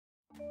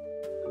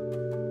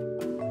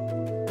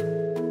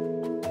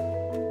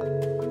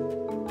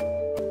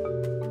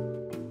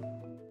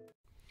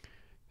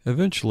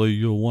Eventually,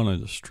 you'll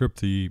want to strip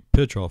the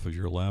pitch off of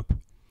your lap.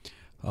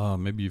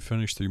 Maybe you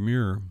finished the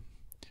mirror,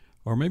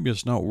 or maybe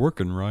it's not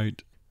working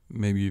right.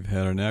 Maybe you've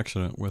had an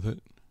accident with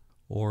it,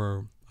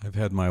 or I've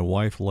had my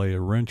wife lay a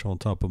wrench on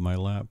top of my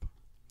lap.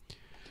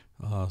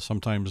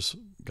 Sometimes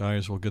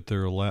guys will get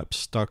their lap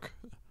stuck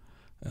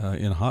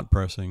in hot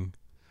pressing,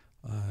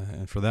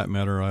 and for that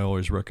matter, I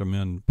always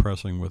recommend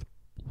pressing with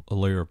a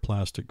layer of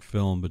plastic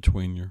film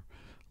between your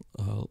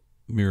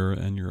mirror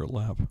and your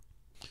lap.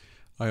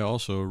 I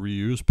also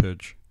reuse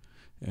pitch,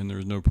 and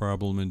there's no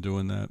problem in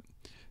doing that,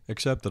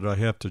 except that I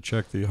have to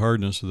check the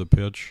hardness of the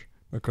pitch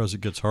because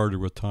it gets harder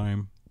with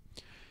time,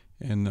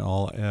 and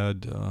I'll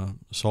add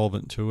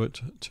solvent to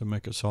it to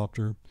make it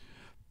softer,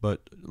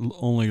 but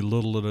only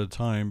little at a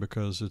time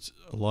because it's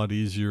a lot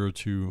easier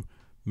to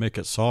make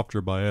it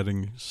softer by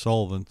adding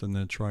solvent than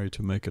then try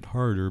to make it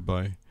harder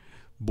by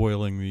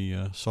boiling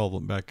the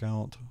solvent back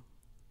out.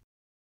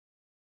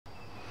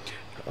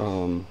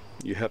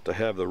 You have to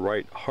have the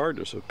right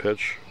hardness of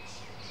pitch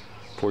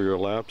for your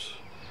laps,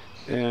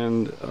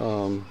 and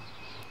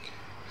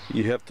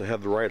you have to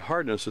have the right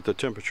hardness at the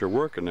temperature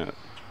working at.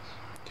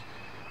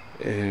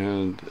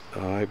 And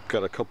I've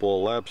got a couple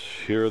of laps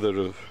here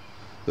that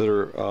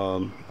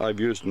I've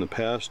used in the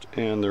past,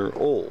 and they're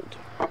old.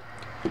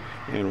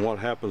 And what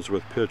happens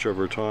with pitch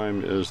over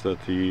time is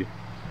that the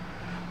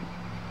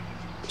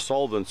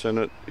solvents in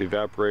it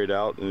evaporate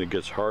out and it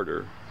gets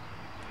harder.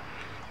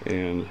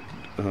 And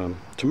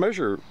to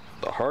measure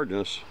the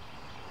hardness,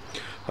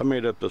 I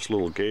made up this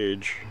little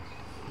gauge.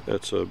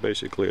 It's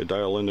basically a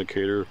dial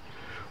indicator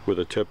with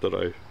a tip that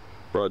I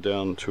brought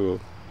down to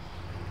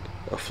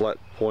a flat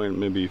point,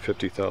 maybe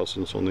 50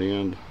 thousandths on the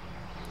end.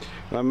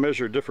 And I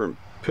measured different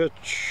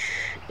pitch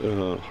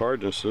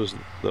hardnesses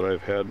that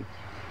I've had,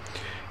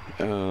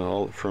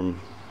 all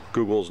from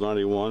Google's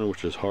 91,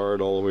 which is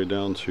hard, all the way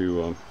down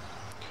to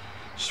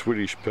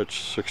Swedish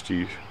pitch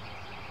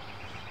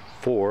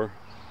 64,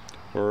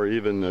 or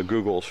even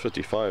Google's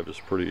 55 is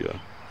pretty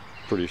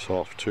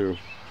soft too.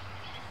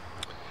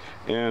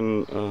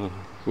 And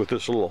with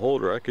this little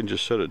holder, I can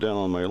just set it down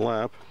on my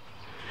lap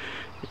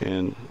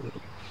and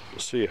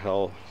see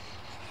how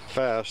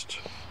fast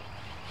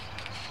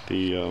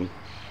the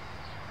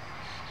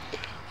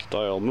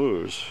dial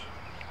moves.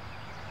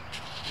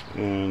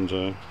 And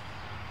you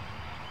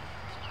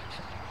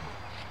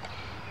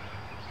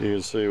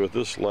can see with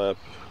this lap,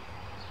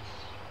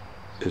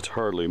 it's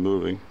hardly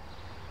moving.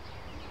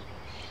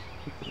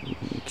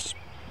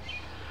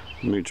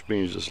 Which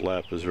means this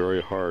lap is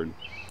very hard.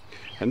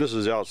 And this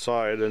is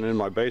outside, and in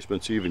my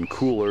basement's even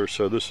cooler,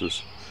 so this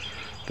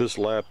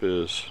lap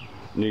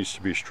needs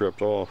to be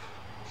stripped off.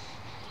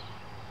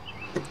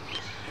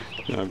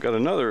 Now I've got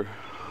another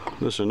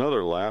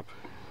lap,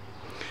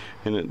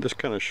 and this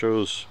kind of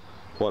shows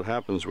what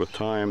happens with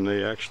time.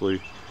 They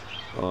actually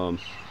the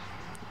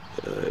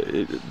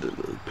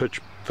pitch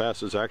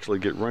facets actually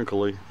get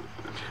wrinkly,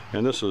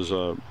 and this is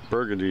a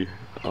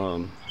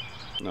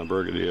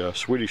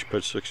Swedish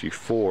pitch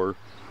 64,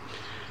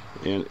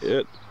 and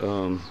it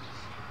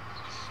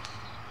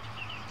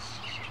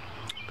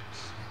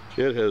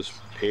has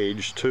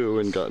aged too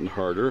and gotten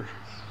harder.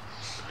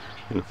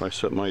 And if I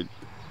set my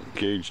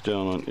gauge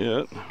down on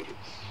it,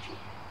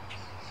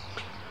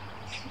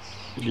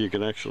 you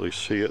can actually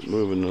see it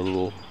moving a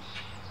little.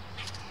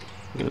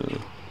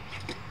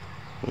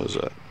 What is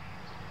that?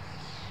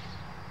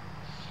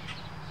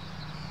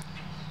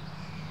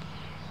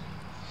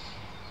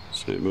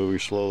 See it moving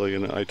slowly,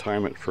 and I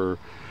time it for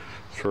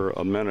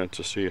a minute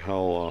to see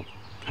how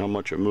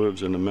much it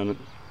moves in a minute.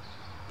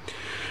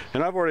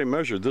 And I've already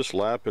measured this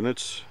lap, and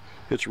it's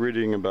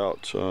reading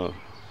about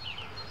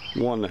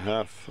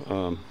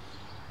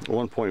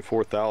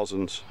 1.4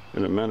 thousandths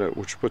in a minute,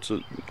 which puts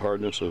the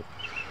hardness of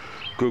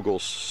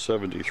Google's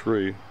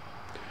 73.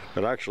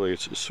 But actually,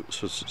 it's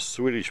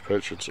Swedish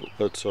pitch.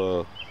 It's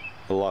a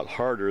lot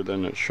harder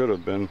than it should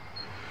have been,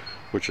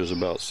 which is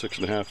about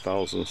 6.5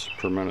 thousandths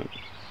per minute.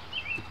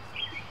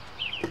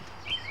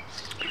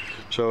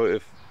 So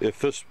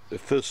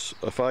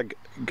if I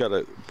got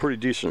a pretty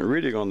decent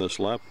reading on this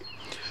lap,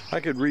 I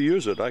could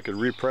reuse it. I could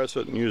repress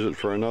it and use it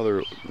for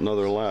another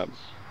lap.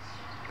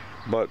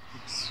 But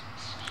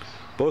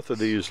both of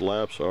these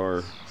laps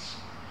are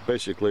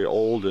basically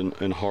old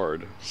and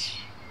hard,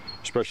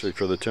 especially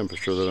for the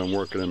temperature that I'm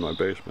working in my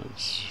basement.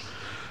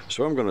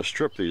 So I'm going to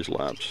strip these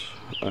laps,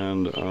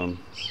 and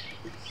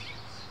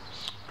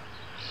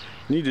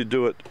need to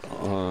do it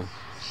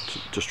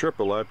to strip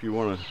a lap. You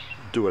want to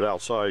do it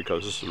outside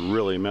because this is a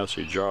really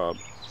messy job,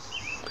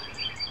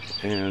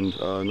 and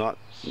not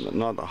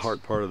the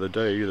hard part of the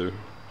day either.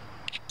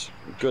 It's a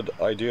good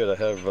idea to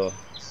have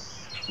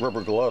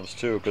rubber gloves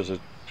too, because the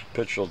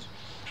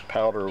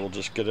powder will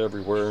just get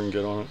everywhere and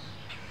get on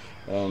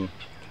it.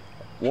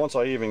 Once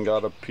I even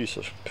got a piece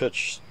of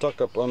pitch stuck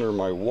up under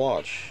my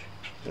watch,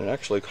 and it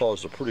actually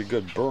caused a pretty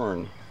good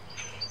burn.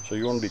 So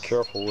you want to be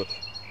careful with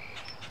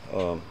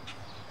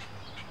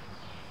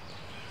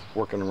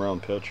working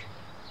around pitch.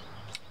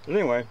 But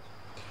anyway,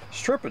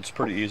 strip it's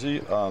pretty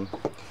easy.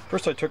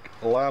 First I took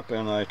a lap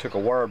and I took a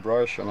wire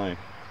brush and I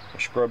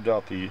scrubbed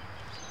out the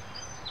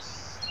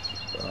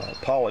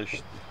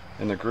polish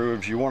in the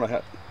grooves. You want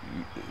to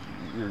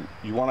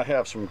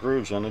have some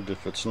grooves in it.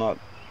 If it's not,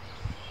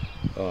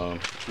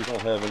 if you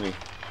don't have any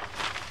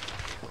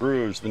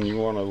grooves, then you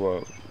want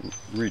to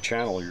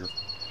rechannel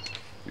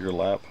your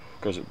lap,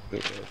 because it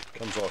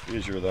comes off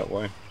easier that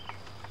way.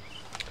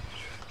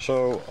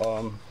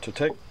 So to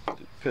take the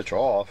pitch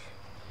off,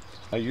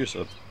 I use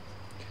a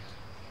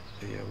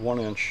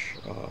 1-inch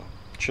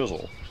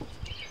chisel,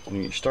 and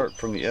you start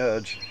from the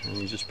edge and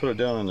you just put it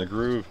down in the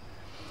groove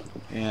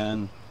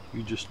and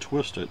you just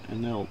twist it,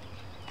 and they'll,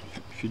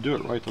 if you do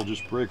it right, they'll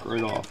just break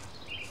right off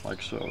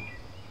like so.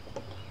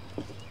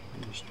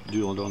 Just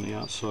do it on the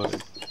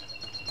outside.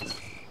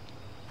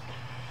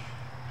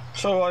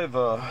 So I've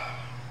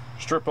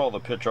stripped all the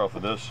pitch off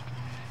of this,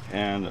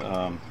 and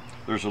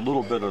there's a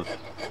little bit of,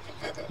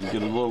 you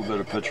get a little bit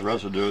of pitch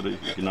residue that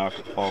you can knock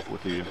off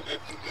with the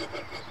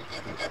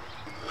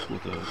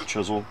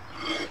chisel.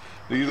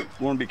 But you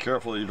want to be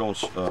careful that you don't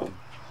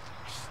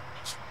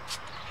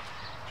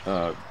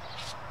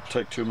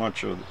take too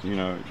much of, you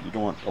don't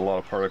want a lot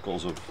of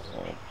particles of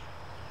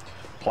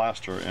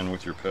plaster in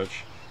with your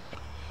pitch.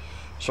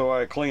 So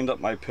I cleaned up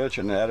my pitch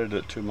and added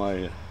it to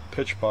my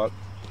pitch pot,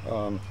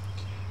 and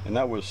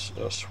that was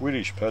a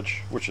Swedish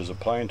pitch, which is a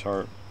pine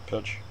tar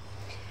pitch.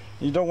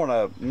 You don't want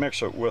to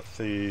mix it with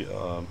the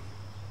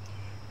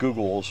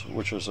Googles,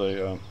 which is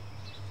a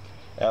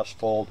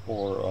asphalt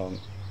or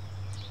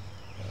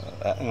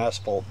an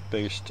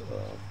asphalt-based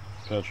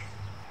pitch.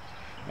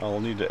 I'll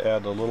need to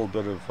add a little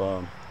bit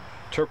of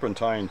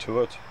turpentine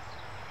to it,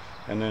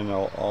 and then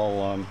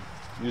I'll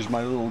use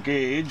my little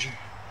gauge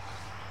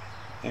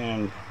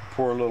and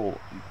pour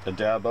a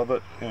dab of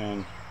it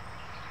and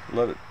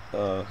let it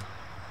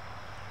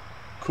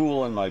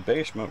cool in my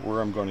basement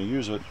where I'm going to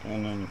use it,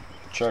 and then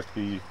check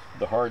the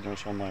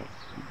hardness on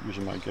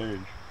using my gauge.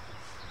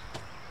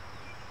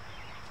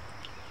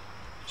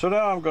 So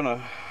now I'm going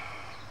to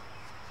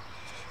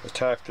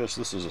attack this.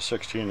 This is a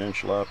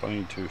 16-inch lap I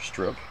need to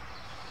strip.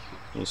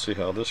 Let's see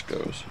how this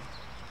goes.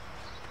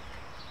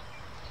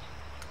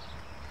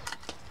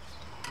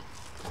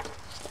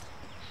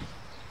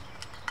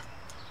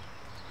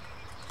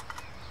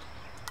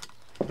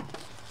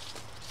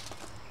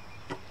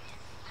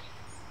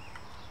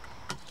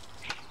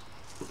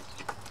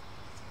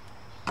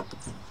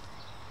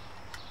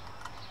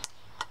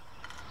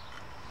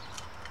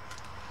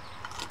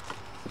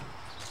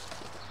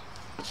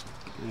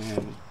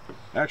 And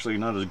actually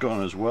not as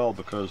going as well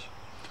because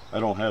I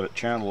don't have it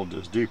channeled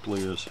as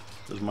deeply as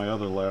my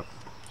other lap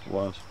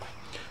was.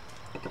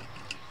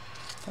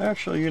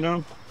 Actually,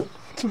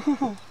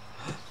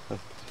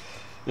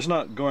 it's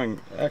not going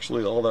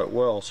actually all that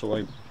well, so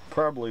I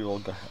probably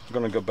will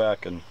going to go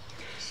back and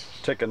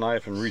take a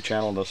knife and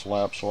rechannel this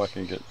lap so I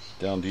can get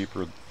down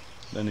deeper.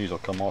 Then these will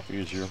come off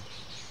easier.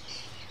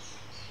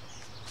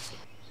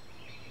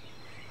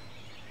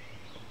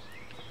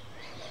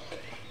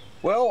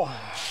 Well,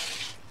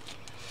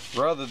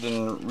 rather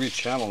than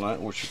rechannel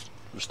it, which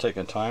was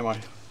taking time, I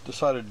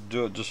decided to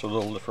do it just a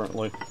little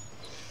differently.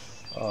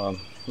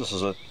 This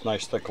is a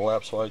nice thick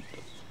lap, so I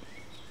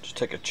just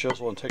take a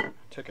chisel and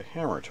take a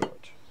hammer to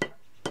it.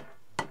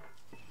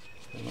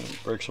 And it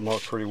breaks them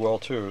off pretty well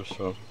too,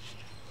 so.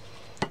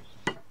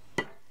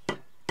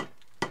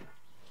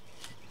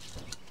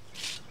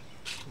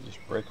 Just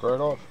break right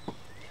off.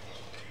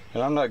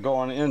 And I'm not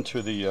going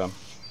into the,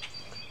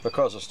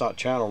 because it's not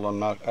channeled, I'm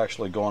not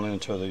actually going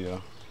into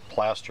the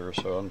plaster,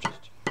 so I'm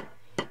just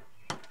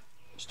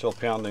still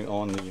pounding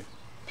on the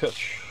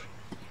pitch.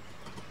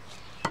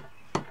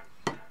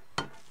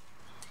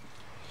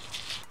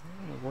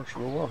 It works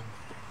real well.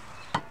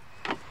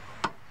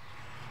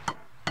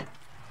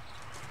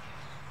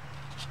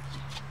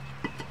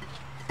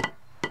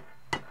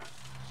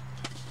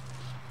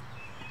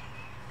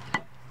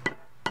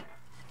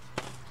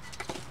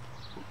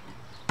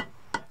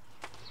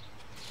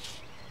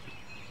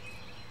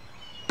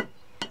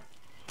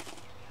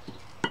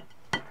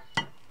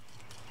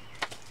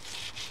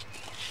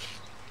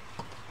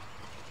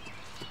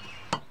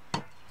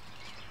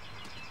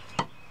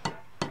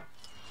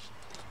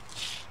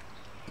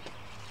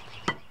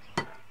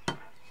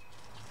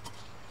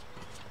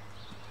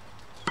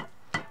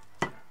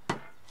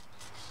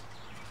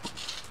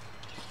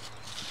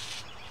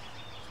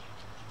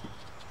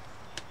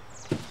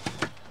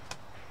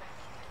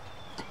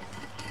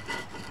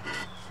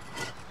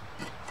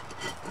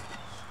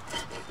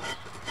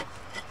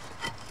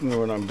 And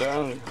when I'm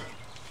done,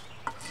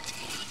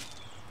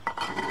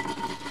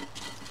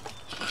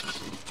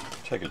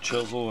 take a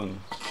chisel and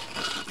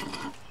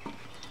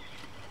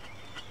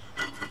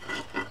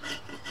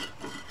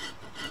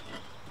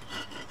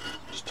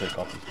just take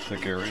off the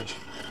thick areas.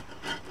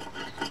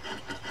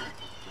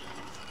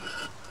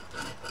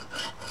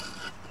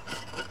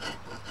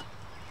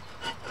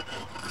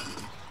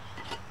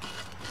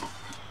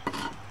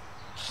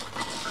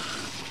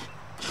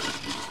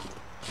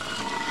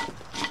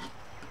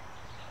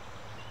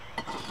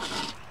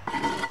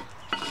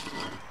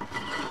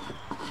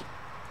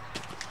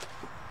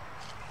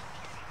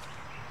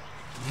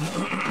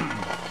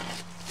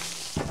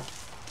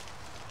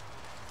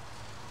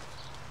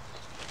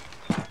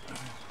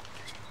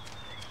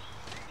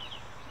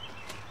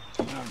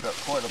 I've got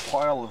quite a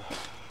pile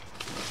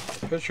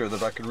of pitch here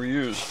that I could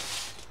reuse.